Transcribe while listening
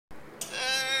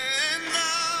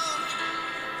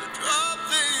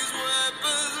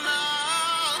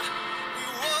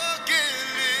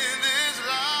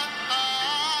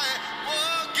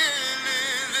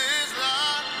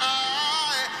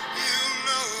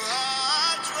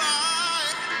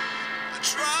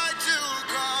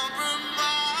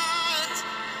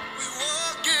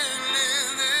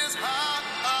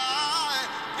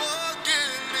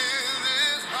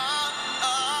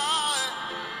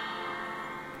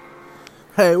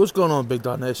Hey, what's going on, Big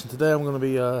Dot Nation? Today I'm going to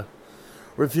be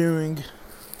reviewing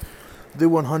the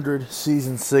 100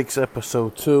 Season 6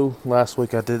 Episode 2. Last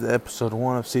week I did Episode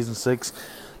 1 of Season 6.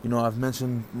 You know, I've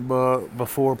mentioned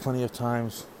before plenty of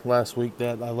times last week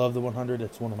that I love the 100.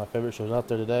 It's one of my favorite shows out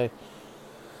there today.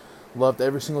 Loved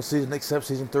every single season except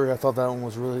Season 3. I thought that one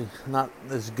was really not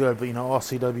as good, but you know, all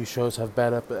CW shows have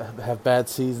bad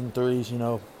Season 3s, you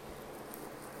know.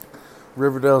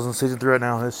 Riverdale's in Season 3 right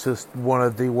now, and it's just one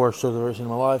of the worst shows I've ever seen in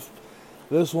my life.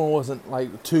 This one wasn't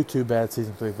like too bad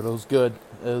Season 3, but it was good.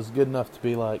 It was good enough to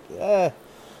be like,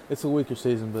 it's a weaker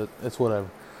season, but it's whatever.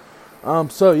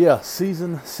 So yeah,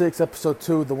 Season 6, Episode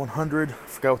 2, the 100.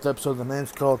 Forgot what the episode the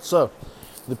name's called. So,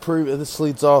 this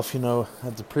leads off, you know,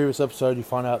 at the previous episode, you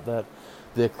find out that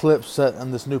the eclipse set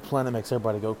on this new planet makes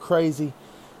everybody go crazy,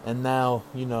 and now,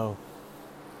 you know,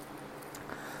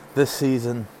 this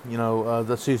season, you know,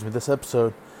 this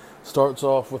episode starts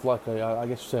off with like I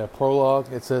guess you say a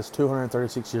prologue. It says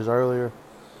 236 years earlier.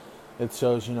 It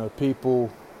shows, you know,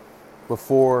 people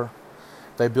before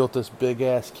they built this big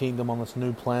ass kingdom on this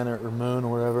new planet or moon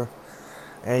or whatever.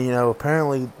 And, you know,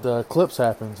 apparently the eclipse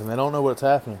happens and they don't know what's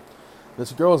happening.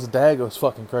 This girl's dad goes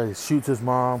fucking crazy. Shoots his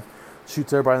mom,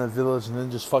 shoots everybody in the village, and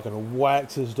then just fucking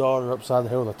whacks his daughter upside the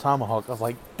head with a tomahawk. I was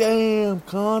like, damn,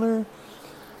 Connor.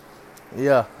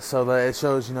 Yeah, so that it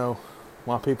shows, you know,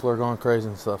 why people are going crazy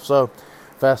and stuff. So,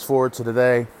 fast forward to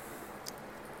today.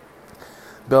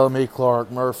 Bellamy, Clark,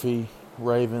 Murphy,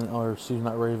 Raven, or excuse me,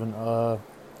 not Raven.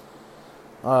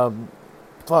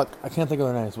 Fuck, I can't think of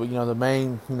their names, but you know the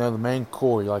main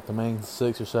core, like the main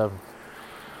 6 or 7.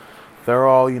 They're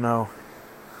all, you know,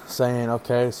 saying,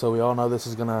 okay, so we all know this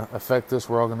is gonna affect us.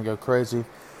 We're all gonna go crazy.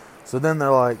 So then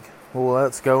they're like, well,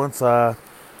 let's go inside.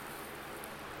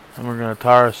 And we're going to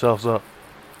tire ourselves up.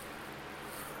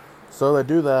 So they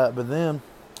do that, but then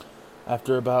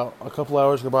after about a couple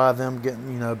hours go by, them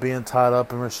getting, you know, being tied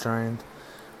up and restrained,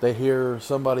 they hear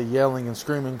somebody yelling and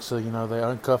screaming. So, you know, they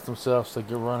uncuff themselves to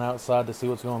run outside to see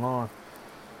what's going on.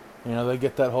 You know, they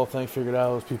get that whole thing figured out.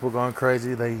 Those people going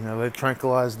crazy. They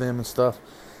tranquilize them and stuff.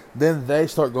 Then they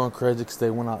start going crazy because they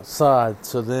went outside.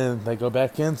 So then they go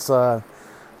back inside.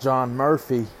 John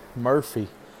Murphy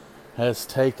has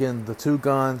taken the 2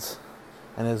 guns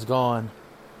and has gone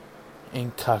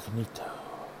incognito.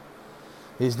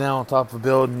 He's now on top of a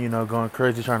building, you know, going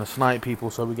crazy trying to snipe people.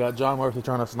 So we got John Murphy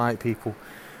trying to snipe people.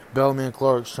 Bellamy and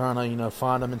Clark's trying to, you know,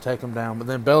 find them and take them down. But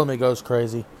then Bellamy goes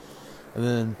crazy. And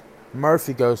then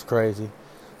Murphy goes crazy.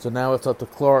 So now it's up to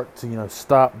Clark to, you know,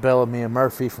 stop Bellamy and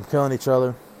Murphy from killing each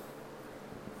other.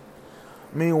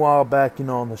 Meanwhile, back, you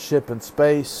know, on the ship in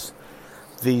space,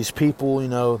 these people, you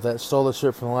know, that stole the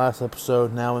ship from the last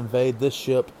episode now invade this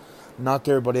ship, knock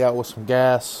everybody out with some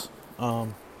gas,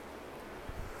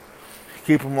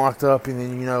 keep them locked up, and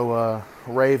then, you know,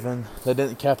 Raven, they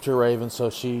didn't capture Raven, so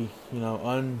she, you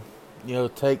know,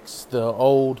 takes the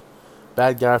old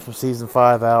bad guy from season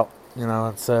 5 out, you know,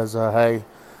 and says, hey,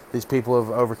 these people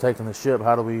have overtaken the ship,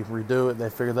 how do we redo it? They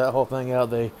figured that whole thing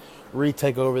out, they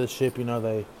retake over the ship, you know,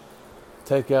 they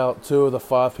take out 2 of the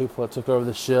 5 people that took over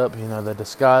the ship. You know, they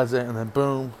disguise it, and then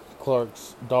boom,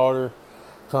 Clark's daughter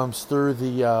comes through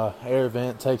the air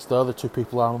vent, takes the other 2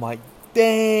 people out. I'm like,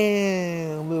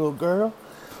 damn, little girl.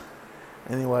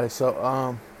 Anyway,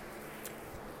 so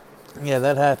yeah,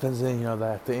 that happens, and you know,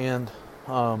 that at the end,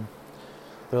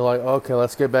 they're like, okay,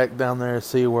 let's get back down there and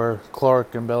see where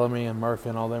Clark and Bellamy and Murphy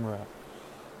and all them are at.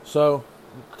 So,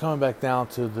 coming back down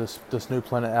to this new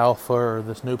planet Alpha, or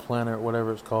this new planet, or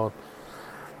whatever it's called.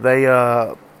 They,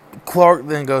 Clark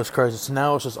then goes crazy. So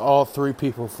now it's just all 3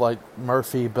 people, like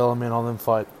Murphy, Bellamy, and all them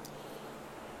fight.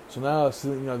 So now it's,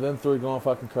 you know, them 3 going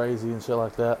fucking crazy and shit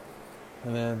like that.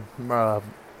 And then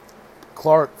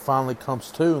Clark finally comes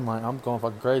to and like, I'm going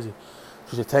fucking crazy.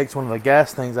 So she takes one of the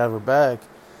gas things out of her bag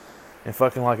and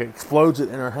fucking like explodes it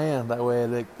in her hand. That way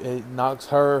it knocks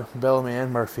her, Bellamy,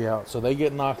 and Murphy out. So they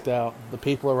get knocked out. The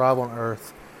people arrive on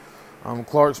Earth.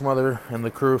 Clark's mother and the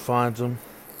crew finds them.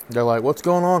 They're like, what's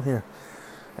going on here?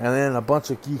 And then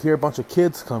you hear a bunch of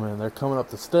kids come in. They're coming up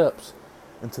the steps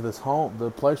into this home, the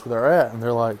place where they're at. And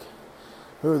they're like,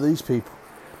 who are these people?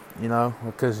 You know,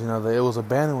 because, you know, it was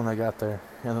abandoned when they got there.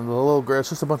 And then the little girl, it's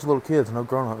just a bunch of little kids, no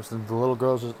grown-ups. And the little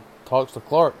girl just talks to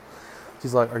Clark.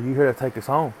 She's like, are you here to take us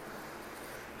home?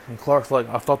 And Clark's like,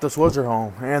 I thought this was your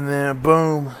home. And then,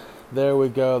 boom, there we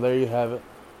go. There you have it.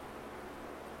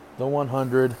 The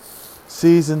 100,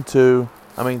 Season 2.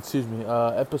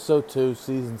 Episode 2,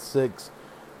 Season 6.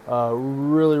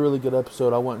 Really, really good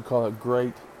episode. I wouldn't call it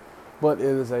great, but it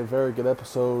is a very good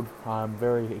episode. I'm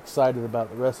very excited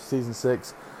about the rest of Season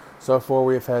 6. So far,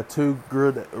 we have had 2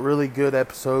 really good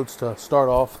episodes to start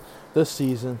off this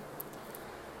season.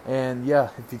 And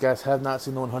yeah, if you guys have not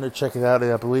seen the 100, check it out.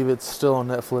 I believe it's still on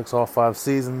Netflix, all 5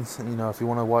 seasons. And, if you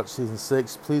want to watch season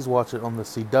 6, please watch it on the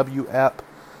CW app,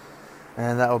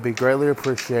 and that would be greatly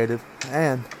appreciated.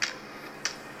 And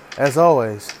as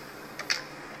always,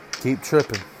 keep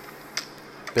tripping,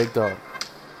 big dog.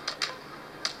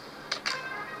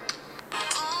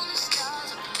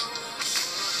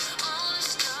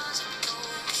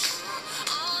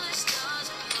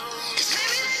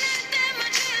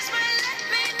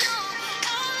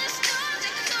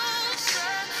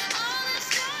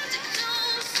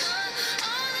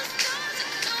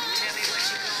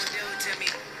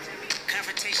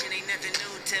 Confrontation ain't nothing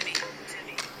new to me.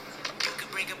 You can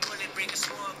bring a bullet, bring a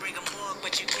sword, bring a morgue,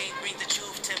 but you can't bring the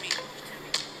truth to me.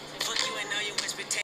 Fuck you and all your expectations.